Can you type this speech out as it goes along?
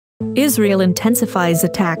Israel intensifies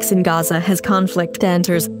attacks in Gaza as conflict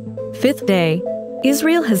enters fifth day.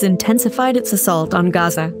 Israel has intensified its assault on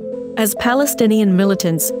Gaza as Palestinian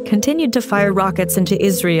militants continued to fire rockets into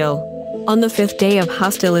Israel. On the fifth day of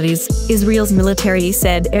hostilities, Israel's military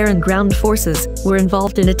said air and ground forces were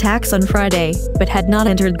involved in attacks on Friday, but had not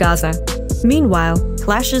entered Gaza. Meanwhile,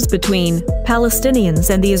 clashes between Palestinians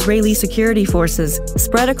and the Israeli security forces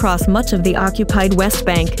spread across much of the occupied West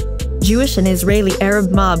Bank. Jewish and Israeli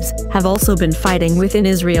Arab mobs have also been fighting within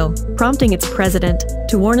Israel, prompting its president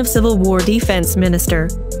to warn of civil war. Defense Minister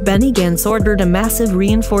Benny Gantz ordered a massive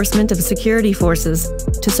reinforcement of security forces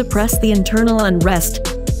to suppress the internal unrest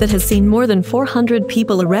that has seen more than 400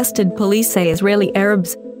 people arrested. Police say Israeli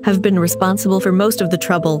Arabs have been responsible for most of the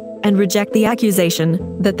trouble and reject the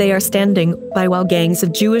accusation that they are standing by while gangs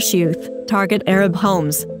of Jewish youth target Arab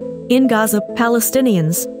homes. In Gaza,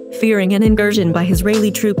 Palestinians, fearing an incursion by Israeli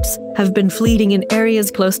troops, have been fleeing in areas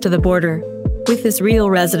close to the border, with Israel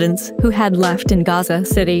residents who had left in Gaza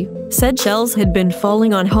City said shells had been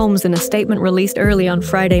falling on homes. In a statement released early on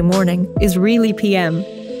Friday morning, Israeli PM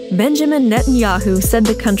Benjamin Netanyahu said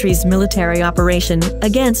the country's military operation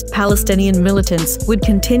against Palestinian militants would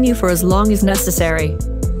continue for as long as necessary.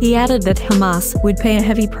 He added that Hamas would pay a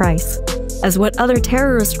heavy price. As what other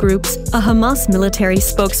terrorist groups, a Hamas military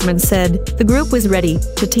spokesman said the group was ready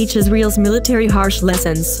to teach Israel's military harsh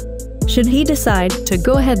lessons should he decide to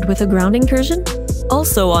go ahead with a ground incursion.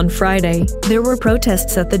 Also on Friday, there were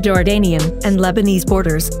protests at the Jordanian and Lebanese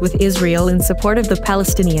borders with Israel in support of the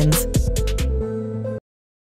Palestinians.